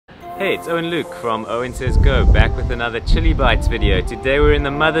Hey, it's Owen Luke from Owen Says Go, back with another Chili Bites video. Today we're in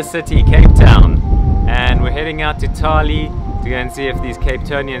the mother city, Cape Town, and we're heading out to Thali to go and see if these Cape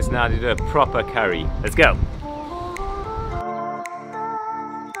Townians know how to do a proper curry. Let's go!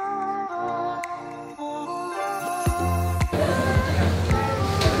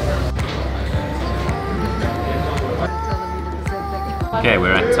 Okay,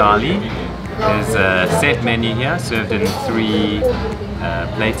 we're at Thali. There's a set menu here, served in 3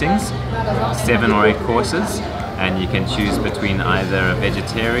 platings, 7 or 8 courses, and you can choose between either a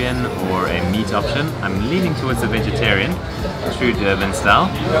vegetarian or a meat option. I'm leaning towards the vegetarian, true Durban style,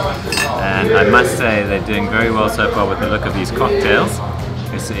 and I must say they're doing very well so far with the look of these cocktails.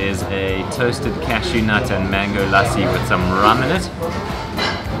 This is a toasted cashew nut and mango lassi with some rum in it.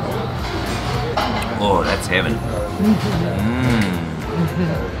 Oh, that's heaven.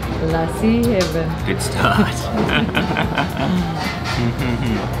 Lassi heaven. Good start.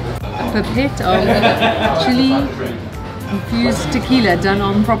 A pipette of chili infused tequila done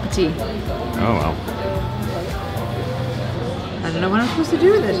on property. Oh well. I don't know what I'm supposed to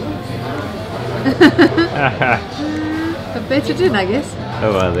do with it. Pipette it in, I guess.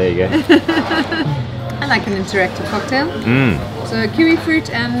 Oh well, there you go. I like an interactive cocktail. So kiwi fruit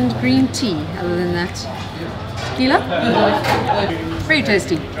and green tea. Other than that, tequila. Very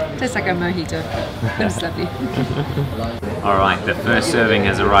tasty. Tastes like a mojito. That's lovely. Alright, the first serving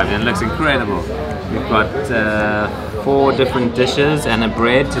has arrived and it looks incredible. We've got 4 different dishes and a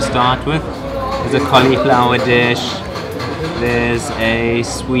bread to start with. There's a cauliflower dish. There's a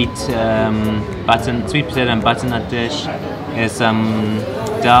sweet potato and butternut dish. There's some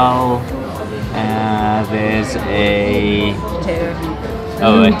dal. There's a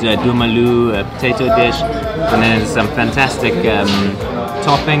dumalu, a potato dish, and then there's some fantastic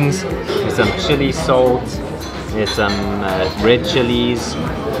toppings. There's some chili salt, there's some red chilies,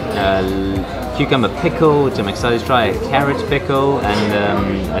 cucumber pickle, which I'm excited to try, a carrot pickle, and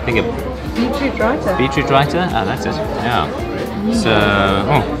I think a beetroot raita. Beetroot raita? Ah, that's it. Yeah. So,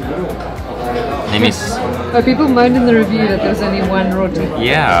 oh, people moaned in the review that there was only 1 roti.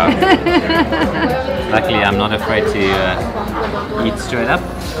 Yeah. Luckily, I'm not afraid to eat straight up.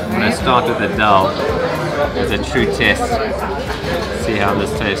 I'm going to start with the dal as a true test. See how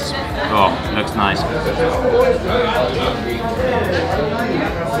this tastes. Oh, looks nice.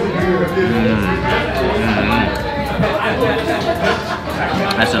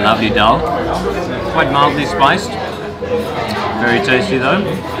 That's a lovely dal. Quite mildly spiced. Very tasty though.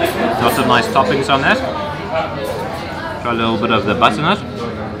 Lots of nice toppings on that. Try a little bit of the butternut.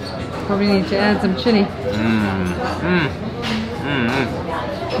 Probably need to add some chili.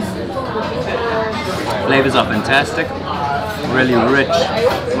 Flavors are fantastic. Really rich.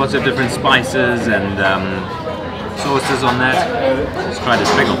 Lots of different spices and sauces on that. Let's try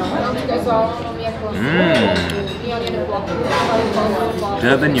this pickle.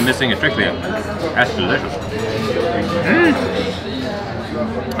 Durban, you're missing a trick there. That's delicious.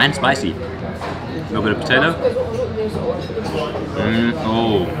 And spicy. A little bit of potato.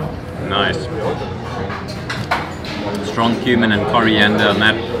 Oh, nice. Strong cumin and coriander on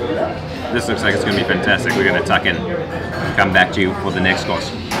that. This looks like it's going to be fantastic. We're going to tuck in and come back to you for the next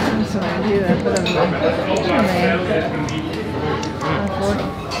course.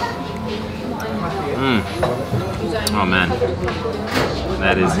 Oh man,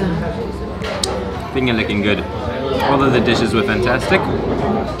 that is finger licking good. All of the dishes were fantastic.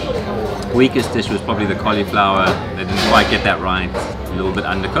 Weakest dish was probably the cauliflower. They didn't quite get that right, a little bit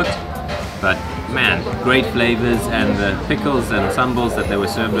undercooked. But man, great flavors, and the pickles and sambals that they were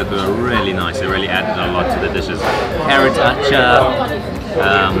served with were really nice. They really added a lot to the dishes. Carrot acha,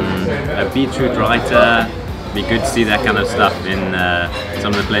 a beetroot raita. Be good to see that kind of stuff in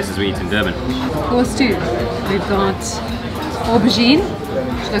some of the places we eat in Durban. Of course too. We've got aubergine,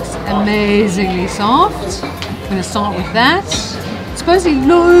 which looks amazingly soft. I'm going to start with that. Supposedly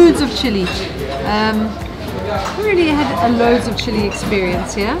loads of chili. I haven't really had a loads of chili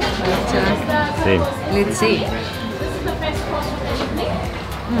experience here, but let's see.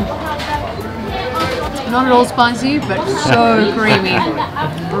 Not at all spicy, but so creamy.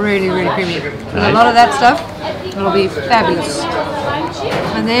 Really, really creamy. With a lot of that stuff, it'll be fabulous.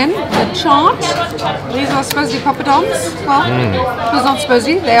 And then the chaat. These are supposedly poppadoms. Well, it's not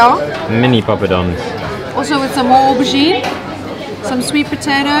supposedly, they are. Mini poppadoms. Also with some more aubergine, some sweet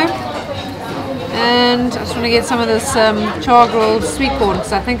potato, and I just want to get some of this char grilled sweet corn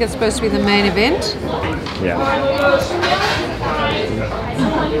because I think it's supposed to be the main event. Yeah.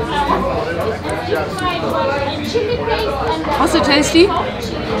 Also tasty,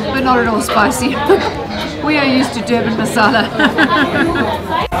 but not at all spicy. We are used to Durban masala.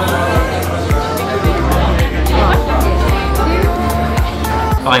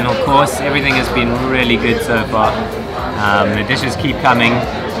 final course. Everything has been really good so far. The dishes keep coming.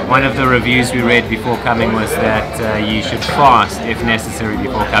 One of the reviews we read before coming was that you should fast if necessary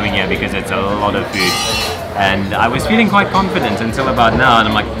before coming here because it's a lot of food. And I was feeling quite confident until about now, and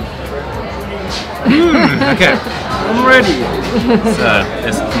I'm like, okay, I'm ready. So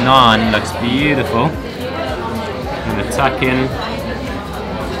this naan looks beautiful. I'm gonna tuck in,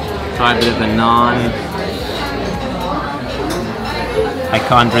 try a bit of the naan. I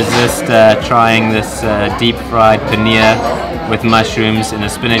can't resist trying this deep fried paneer with mushrooms in a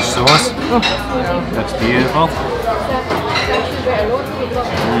spinach sauce. Looks beautiful.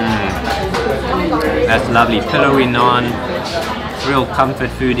 That's lovely. Pillowy naan, real comfort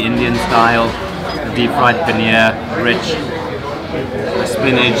food, Indian style. Deep fried paneer, rich. A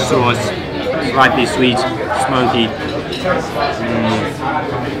spinach sauce, slightly sweet, smoky.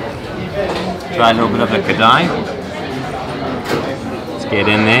 Try a little bit of the kadai. Let's get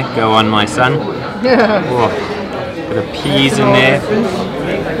in there. Go on, my son. Oh, bit of peas in there.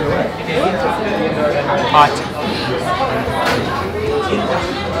 Hot.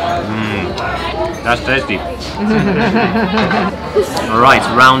 That's tasty. Alright,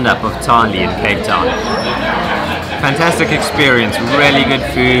 roundup of Thali in Cape Town. Fantastic experience, really good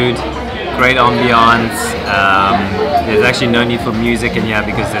food, great ambiance. There's actually no need for music in here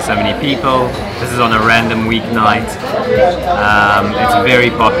because there's so many people. This is on a random weeknight. It's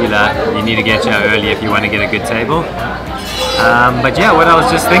very popular. You need to get here early if you want to get a good table. But yeah, what I was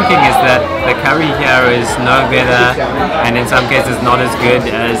just thinking is that the curry here is no better, and in some cases not as good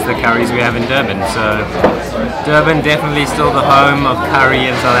as the curries we have in Durban. So Durban definitely still the home of curry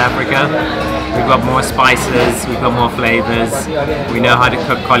in South Africa. We've got more spices, we've got more flavors, we know how to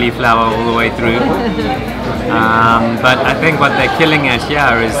cook cauliflower all the way through. But I think what they're killing at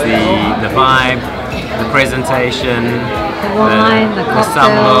here is the vibe, the presentation, the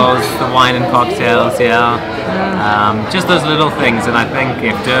sambals, the wine and cocktails, just those little things. And I think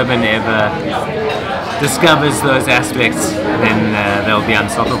if Durban ever discovers those aspects, then they'll be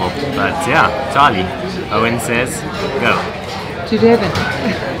unstoppable. But yeah, Thali, Owen says, go. To Durban.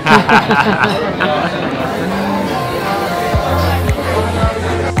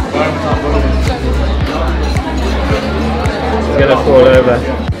 It's gonna fall over.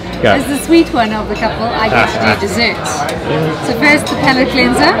 Go. As the sweet one of the couple, I get to do desserts. So first the palate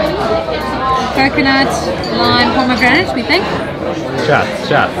cleanser, coconut, lime, pomegranate, we think. Chat.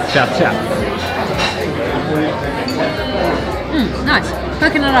 Nice.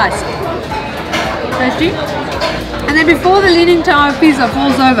 Coconut ice. Tasty. And then before the Leaning Tower of Pisa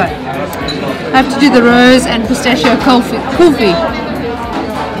falls over, I have to do the rose and pistachio kulfi.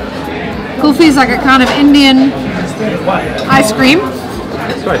 Kulfi is like a kind of Indian ice cream.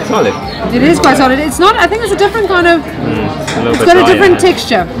 It's quite solid. It is quite solid. It's not, I think it's a different kind of, it's got a different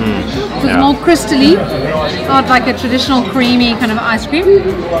texture. It's more crystally, not like a traditional creamy kind of ice cream.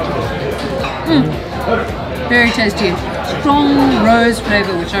 Very tasty. Strong rose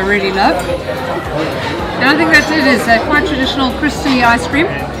flavour, which I really love. And I think that's it, is a quite traditional crystally ice cream.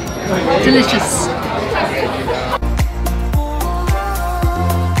 Delicious.